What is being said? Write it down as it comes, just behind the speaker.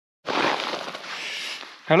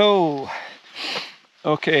Hello!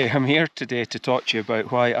 Okay, I'm here today to talk to you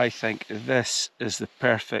about why I think this is the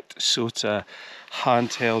perfect SOTA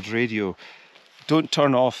handheld radio. Don't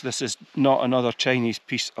turn off, this is not another Chinese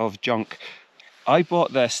piece of junk. I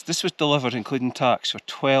bought this was delivered including tax for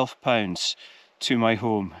 £12 to my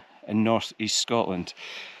home in North East Scotland.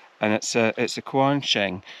 And it's a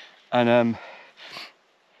Quansheng, and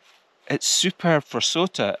it's superb for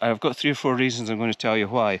SOTA. I've got 3 or 4 reasons I'm going to tell you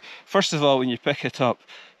why. First of all, when you pick it up,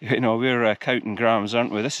 you know, we're counting grams,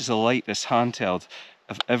 aren't we? This is the lightest handheld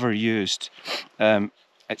I've ever used.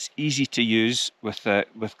 It's easy to use with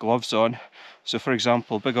gloves on. So for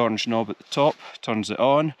example, big orange knob at the top turns it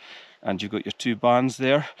on, and you've got your 2 bands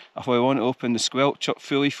there. If I want to open the squelch up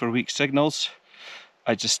fully for weak signals,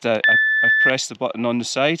 I just I press the button on the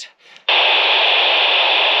side.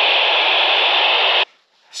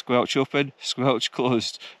 Squelch open, squelch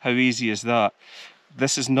closed. How easy is that?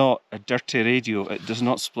 This is not a dirty radio. It does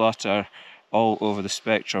not splatter all over the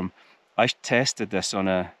spectrum. I tested this on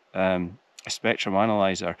a spectrum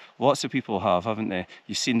analyzer. Lots of people have, haven't they?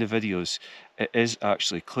 You've seen the videos. It is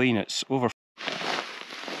actually clean. It's over.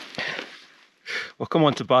 We'll come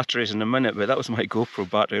on to batteries in a minute, but that was my GoPro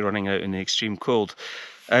battery running out in the extreme cold.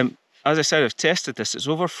 As I said, I've tested this. It's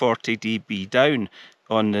over 40 dB down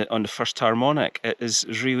on the first harmonic. It is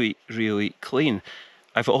really, really clean.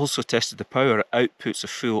 I've also tested the power. It outputs a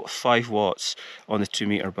full 5 watts on the 2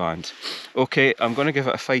 meter band. Okay, I'm going to give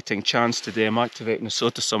it a fighting chance today. I'm activating the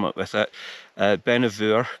SOTA Summit with it.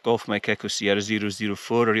 VSWR, Golf Mike Echo Sierra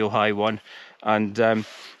 004, a real high one. And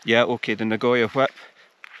yeah, okay, the Nagoya whip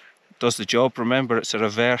does the job. Remember, it's a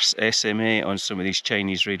reverse SMA on some of these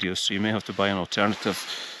Chinese radios, so you may have to buy an alternative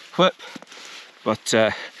whip. But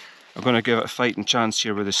I'm going to give it a fighting chance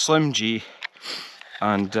here with a Slim G.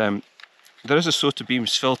 And there is a SOTA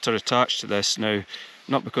Beams filter attached to this now,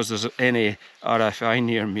 not because there's any RFI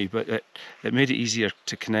near me, but it made it easier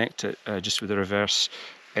to connect it just with the reverse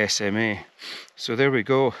SMA. So there we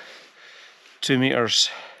go, 2 meters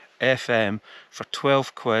FM for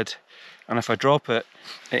 12 quid, and if I drop it,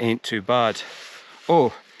 it ain't too bad.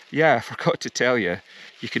 Oh yeah, I forgot to tell you,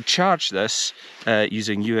 you can charge this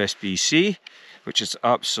using USB-C, which is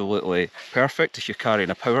absolutely perfect if you're carrying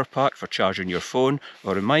a power pack for charging your phone,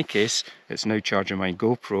 or in my case, it's now charging my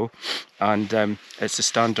GoPro, and it's the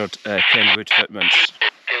standard Kenwood fitments.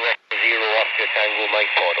 2X0 Oscar Tango Mike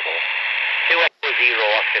portable. 2X0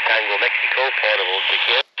 Oscar Tango Mexico portable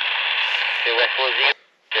secure. 2X0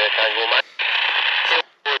 Tango Mike.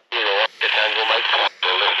 2X0 Oscar Tango Mike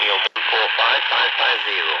portable lithium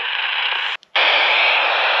 145550.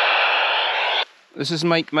 This is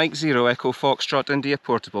Mike 0 Echo Foxtrot India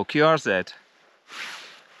Portable QRZ. Echo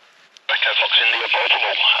Fox India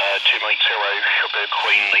portable 2 Mike 0 Sugar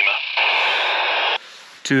Queen Lima.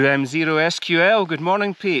 2M0 SQL. Good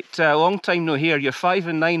morning, Pete. Long time no hear. You're 5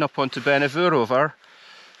 and 9 up onto VSWR, over.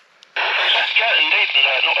 Yeah, indeed,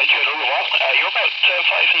 not that you're over. You're about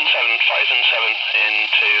 5 and 7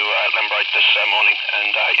 into Limbright this morning, and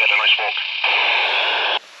you had a nice walk.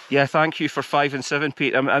 Yeah, thank you for 5 and 7,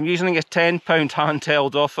 Pete. I'm using a £10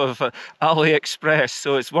 handheld off of AliExpress,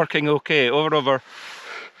 so it's working okay. Over. On the radio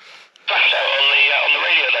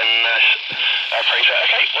then, Fraser.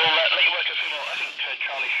 Okay, well, let you work a few more. I think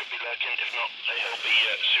Charlie should be lurking. If not, he'll be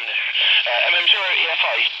soonish. MM0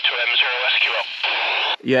 EFI to M0 SQL.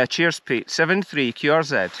 Yeah, cheers, Pete. 73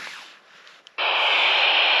 QRZ.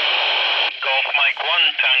 Golf Mike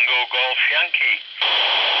 1 Tango Golf Yankee.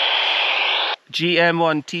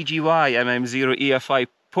 GM1 TGY MM0 EFI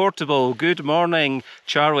Portable. Good morning,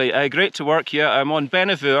 Charlie. Great to work here. I'm on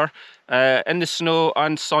VSWR in the snow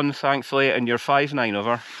and sun, thankfully, and you're 5-9,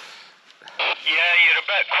 over. Yeah, you're a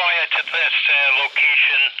bit quiet at this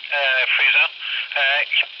location, Fraser.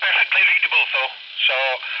 Perfectly readable though, so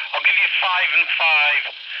I'll give you 5 and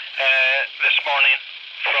 5 this morning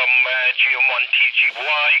from GM1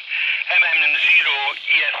 TGY MM0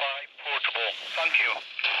 EFI Portable. Thank you.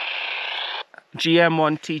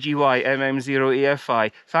 GM1 TGY MM0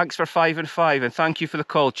 EFI. Thanks for 5 and 5, and thank you for the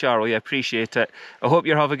call, Charlie. I appreciate it. I hope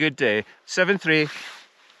you have a good day. 7-3. 7-3,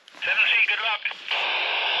 good luck.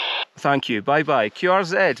 Thank you. Bye bye.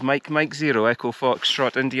 QRZ Mike 0 Echo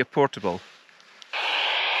Foxtrot India Portable.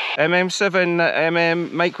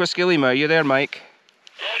 MM7 Mike Whiskey Lima. Are you there, Mike?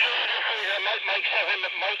 Mike 7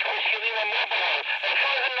 Mike Whiskey Lima mobile.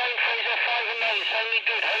 5 and 9, Fraser. 5 and 9. Sound me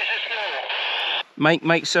good. How's the snow?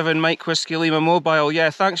 Mike 7 Mike Whiskey Lima mobile. Yeah,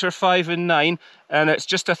 thanks for 5 and 9, and it's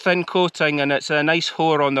just a thin coating, and it's a nice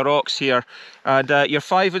hoar on the rocks here, and you're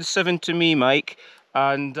 5 and 7 to me, Mike,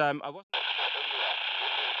 and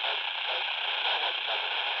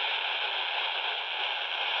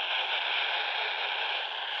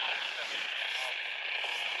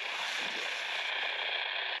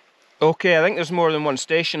Okay, I think there's more than one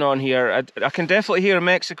station on here. I can definitely hear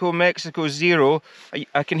Mexico, Mexico 0.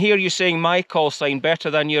 I can hear you saying my call sign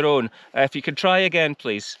better than your own. If you could try again,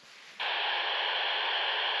 please.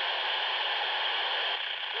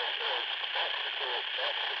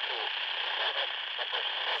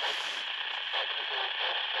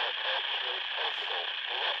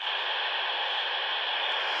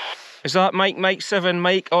 Is that Mike 7,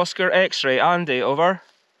 Mike Oscar X-ray, Andy, over?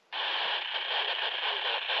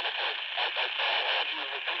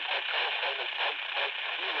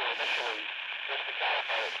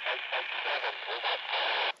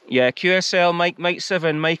 Yeah, QSL Mike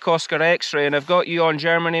 7, Mike Oscar X-ray, and I've got you on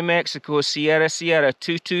Germany, Mexico, Sierra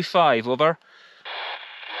 225, over.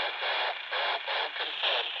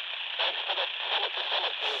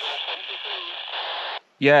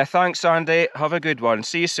 Yeah, thanks Andy, have a good one.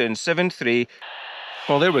 See you soon, 7-3.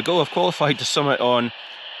 Well, there we go, I've qualified to summit on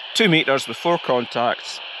 2 metres with 4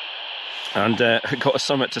 contacts, and got a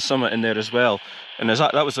summit to summit in there as well. And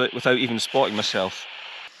that was without even spotting myself.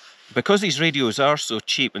 Because these radios are so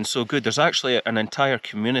cheap and so good, there's actually an entire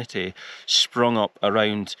community sprung up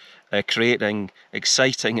around creating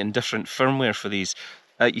exciting and different firmware for these.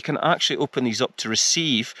 You can actually open these up to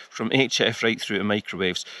receive from HF right through to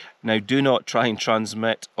microwaves. Now, do not try and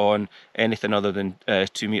transmit on anything other than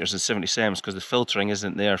 2 meters and 70 sems, because the filtering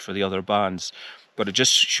isn't there for the other bands. But it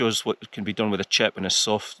just shows what can be done with a chip and a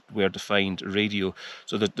software-defined radio.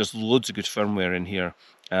 So there's loads of good firmware in here,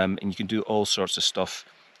 and you can do all sorts of stuff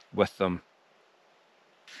with them.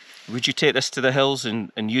 Would you take this to the hills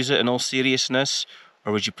and use it in all seriousness,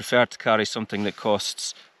 or would you prefer to carry something that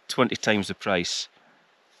costs 20 times the price?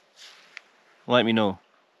 Let me know.